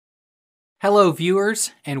Hello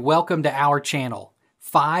viewers, and welcome to our channel,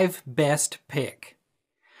 5 Best Pick.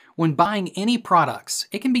 When buying any products,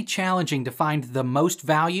 it can be challenging to find the most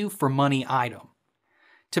value for money item.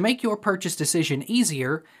 To make your purchase decision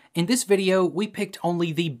easier, in this video we picked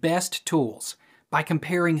only the best tools by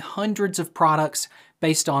comparing hundreds of products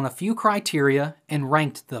based on a few criteria and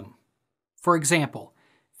ranked them. For example,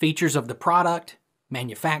 features of the product,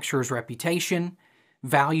 manufacturer's reputation,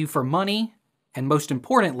 value for money, and most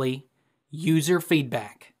importantly, user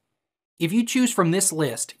feedback. If you choose from this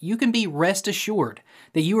list, you can be rest assured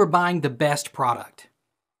that you are buying the best product.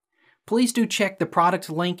 Please do check the product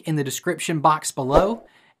link in the description box below,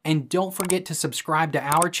 and don't forget to subscribe to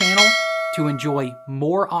our channel to enjoy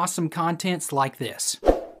more awesome contents like this.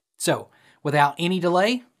 So, without any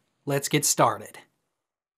delay, let's get started.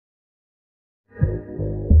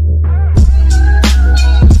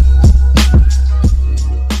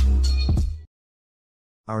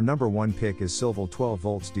 Our number one pick is Silval 12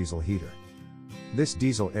 volts diesel heater. This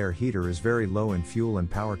diesel air heater is very low in fuel and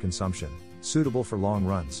power consumption, suitable for long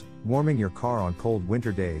runs, warming your car on cold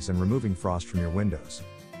winter days and removing frost from your windows.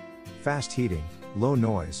 Fast heating, low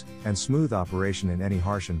noise, and smooth operation in any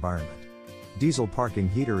harsh environment. Diesel parking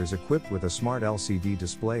heater is equipped with a smart LCD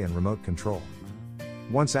display and remote control.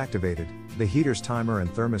 Once activated, the heater's timer and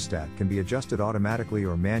thermostat can be adjusted automatically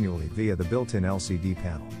or manually via the built-in LCD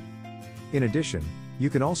panel. In addition, you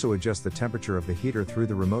can also adjust the temperature of the heater through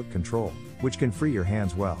the remote control, which can free your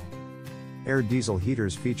hands well. Air diesel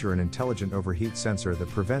heaters feature an intelligent overheat sensor that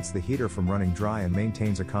prevents the heater from running dry and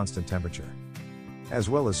maintains a constant temperature. As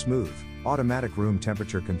well as smooth, automatic room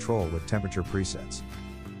temperature control with temperature presets.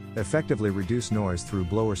 Effectively reduce noise through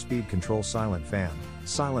blower speed control, silent fan,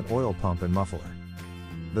 silent oil pump and muffler.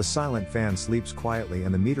 The silent fan sleeps quietly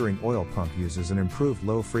and the metering oil pump uses an improved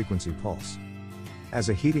low-frequency pulse. As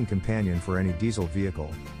a heating companion for any diesel vehicle,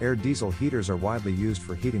 air diesel heaters are widely used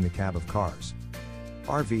for heating the cab of cars,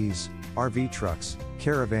 RVs, RV trucks,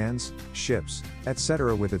 caravans, ships,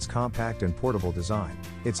 etc. With its compact and portable design,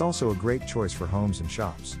 it's also a great choice for homes and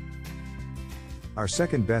shops. Our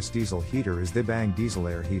second best diesel heater is the Bang Diesel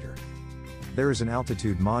Air Heater. There is an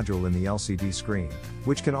altitude module in the LCD screen,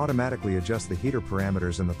 which can automatically adjust the heater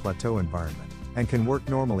parameters in the plateau environment, and can work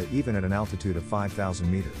normally even at an altitude of 5,000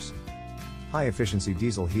 meters. High efficiency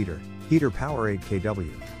diesel heater, heater power 8 kW,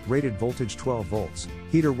 rated voltage 12 volts,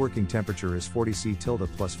 heater working temperature is 40 C tilde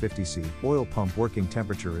plus 50 C, oil pump working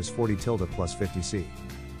temperature is 40 tilde plus 50 C.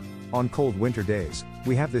 On cold winter days,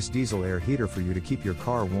 we have this diesel air heater for you to keep your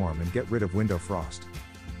car warm and get rid of window frost.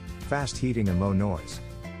 Fast heating and low noise.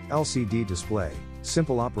 LCD display,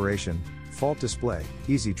 simple operation, fault display,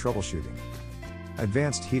 easy troubleshooting.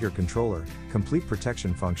 Advanced heater controller, complete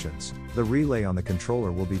protection functions. The relay on the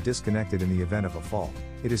controller will be disconnected in the event of a fault.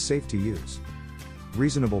 It is safe to use.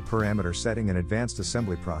 Reasonable parameter setting and advanced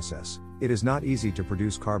assembly process. It is not easy to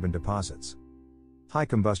produce carbon deposits. High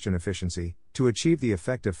combustion efficiency, to achieve the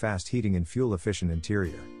effect of fast heating in fuel-efficient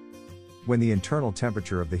interior. When the internal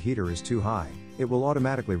temperature of the heater is too high, it will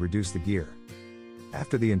automatically reduce the gear.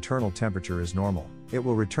 After the internal temperature is normal, it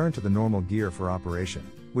will return to the normal gear for operation,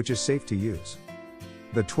 which is safe to use.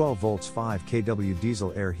 The 12 volts 5 kW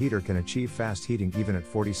diesel air heater can achieve fast heating even at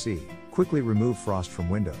 40 C, quickly remove frost from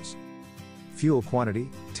windows. Fuel quantity,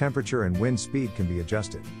 temperature and wind speed can be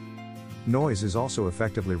adjusted. Noise is also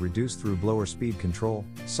effectively reduced through blower speed control,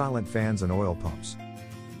 silent fans and oil pumps.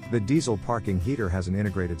 The diesel parking heater has an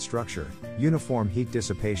integrated structure, uniform heat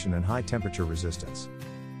dissipation and high temperature resistance.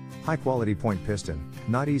 High quality point piston,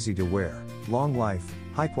 not easy to wear, long life,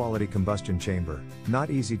 high quality combustion chamber, not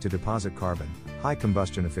easy to deposit carbon, high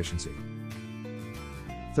combustion efficiency.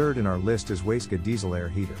 Third in our list is Waska Diesel Air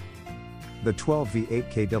Heater. The 12V 8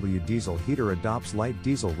 kW diesel heater adopts light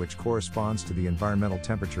diesel, which corresponds to the environmental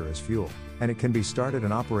temperature as fuel, and it can be started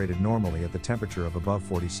and operated normally at the temperature of above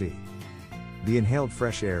 40 C. The inhaled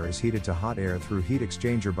fresh air is heated to hot air through heat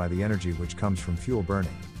exchanger by the energy which comes from fuel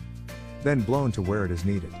burning, then blown to where it is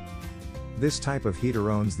needed. This type of heater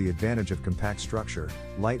owns the advantage of compact structure,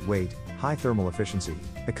 lightweight, high thermal efficiency,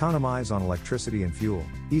 economize on electricity and fuel,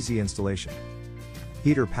 easy installation.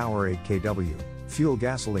 Heater power 8 kW, fuel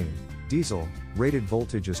gasoline, diesel, rated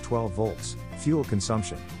voltage is 12 volts, fuel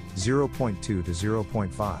consumption, 0.2 to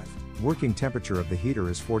 0.5, working temperature of the heater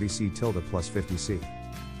is 40 C tilde plus 50 C.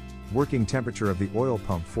 Working temperature of the oil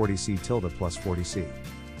pump 40 C tilde plus 40 C.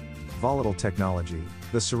 Volatile technology,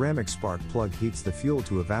 the ceramic spark plug heats the fuel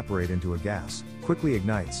to evaporate into a gas, quickly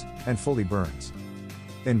ignites, and fully burns.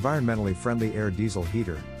 Environmentally friendly air diesel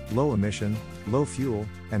heater, low emission, low fuel,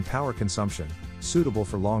 and power consumption, suitable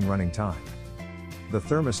for long running time. The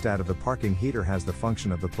thermostat of the parking heater has the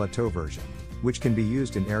function of the plateau version. which can be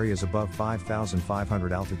used in areas above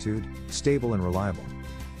 5,500 altitude, stable and reliable.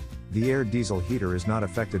 The air diesel heater is not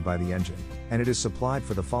affected by the engine, and it is supplied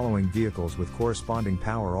for the following vehicles with corresponding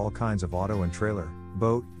power: all kinds of auto and trailer,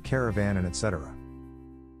 boat, caravan and etc.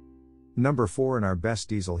 Number 4 in our best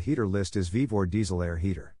diesel heater list is vevor diesel air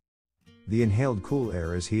heater. The inhaled cool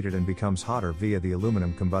air is heated and becomes hotter via the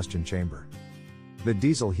aluminum combustion chamber. The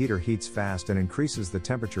diesel heater heats fast and increases the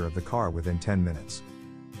temperature of the car within 10 minutes.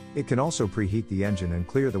 It can also preheat the engine and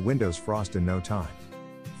clear the windows frost in no time.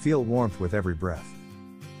 Feel warmth with every breath.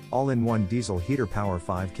 All-in-one diesel heater, power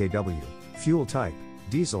 5 kW, fuel type,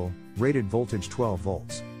 diesel, rated voltage 12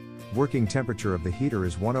 volts. Working temperature of the heater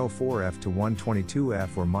is 104 F to 122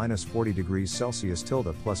 F or minus 40 degrees Celsius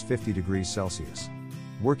tilde plus 50 degrees Celsius.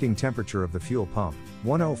 Working temperature of the fuel pump,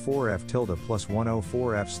 104 F tilde plus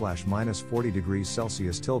 104 F slash minus 40 degrees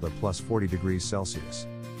Celsius tilde plus 40 degrees Celsius.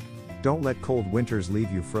 Don't let cold winters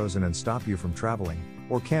leave you frozen and stop you from traveling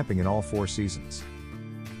or camping in all 4 seasons.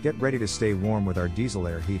 Get ready to stay warm with our diesel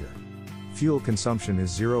air heater. Fuel consumption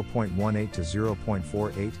is 0.18 to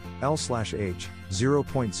 0.48 L/H,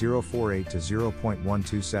 0.048 to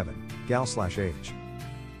 0.127 Gal/H.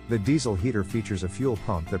 The diesel heater features a fuel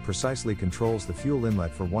pump that precisely controls the fuel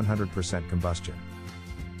inlet for 100% combustion.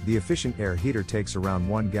 The efficient air heater takes around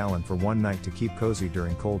 1 gallon for one night to keep cozy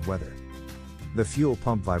during cold weather. The fuel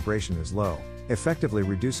pump vibration is low, effectively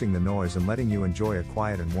reducing the noise and letting you enjoy a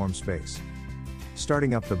quiet and warm space.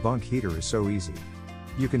 Starting up the bunk heater is so easy.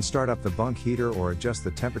 You can start up the bunk heater or adjust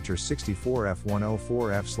the temperature 64 F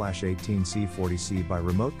 104 F/18 C40C by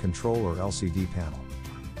remote control or LCD panel.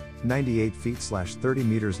 98 feet/30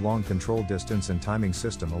 meters long control distance and timing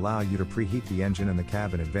system allow you to preheat the engine and the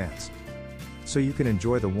cab in advance, so you can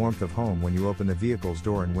enjoy the warmth of home when you open the vehicle's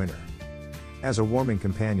door in winter. As a warming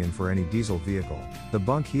companion for any diesel vehicle, the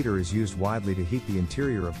bunk heater is used widely to heat the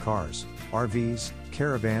interior of cars, RVs,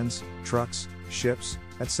 caravans, trucks, ships,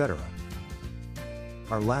 etc.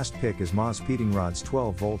 Our last pick is Moz Heating Rod's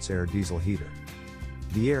 12 volts air diesel heater.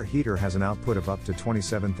 The air heater has an output of up to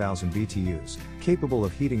 27,000 BTUs, capable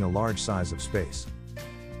of heating a large size of space.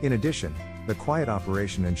 In addition, the quiet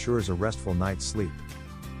operation ensures a restful night's sleep.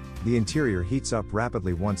 The interior heats up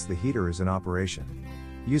rapidly once the heater is in operation.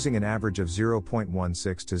 Using an average of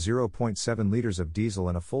 0.16 to 0.7 liters of diesel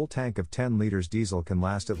and a full tank of 10 liters diesel can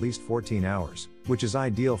last at least 14 hours, which is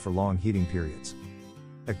ideal for long heating periods.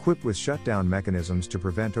 Equipped with shutdown mechanisms to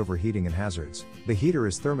prevent overheating and hazards, the heater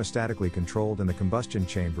is thermostatically controlled and the combustion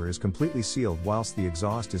chamber is completely sealed whilst the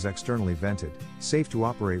exhaust is externally vented, safe to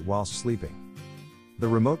operate whilst sleeping. The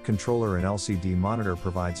remote controller and LCD monitor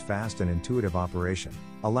provides fast and intuitive operation,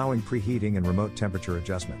 allowing preheating and remote temperature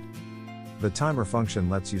adjustment. The timer function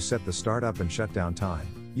lets you set the startup and shutdown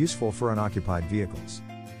time, useful for unoccupied vehicles.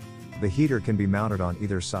 The heater can be mounted on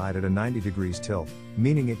either side at a 90 degrees tilt,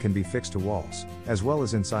 meaning it can be fixed to walls, as well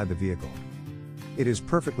as inside the vehicle. It is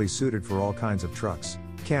perfectly suited for all kinds of trucks,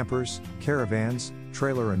 campers, caravans,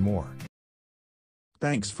 trailer and more.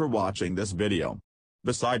 Thanks for watching this video.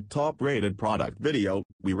 Beside top-rated product video,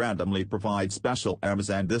 we randomly provide special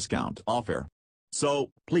Amazon discount offer. So,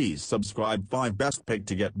 please subscribe 5 Best Pick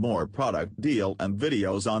to get more product deal and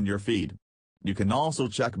videos on your feed. You can also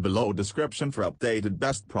check below description for updated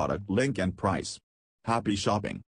best product link and price. Happy shopping!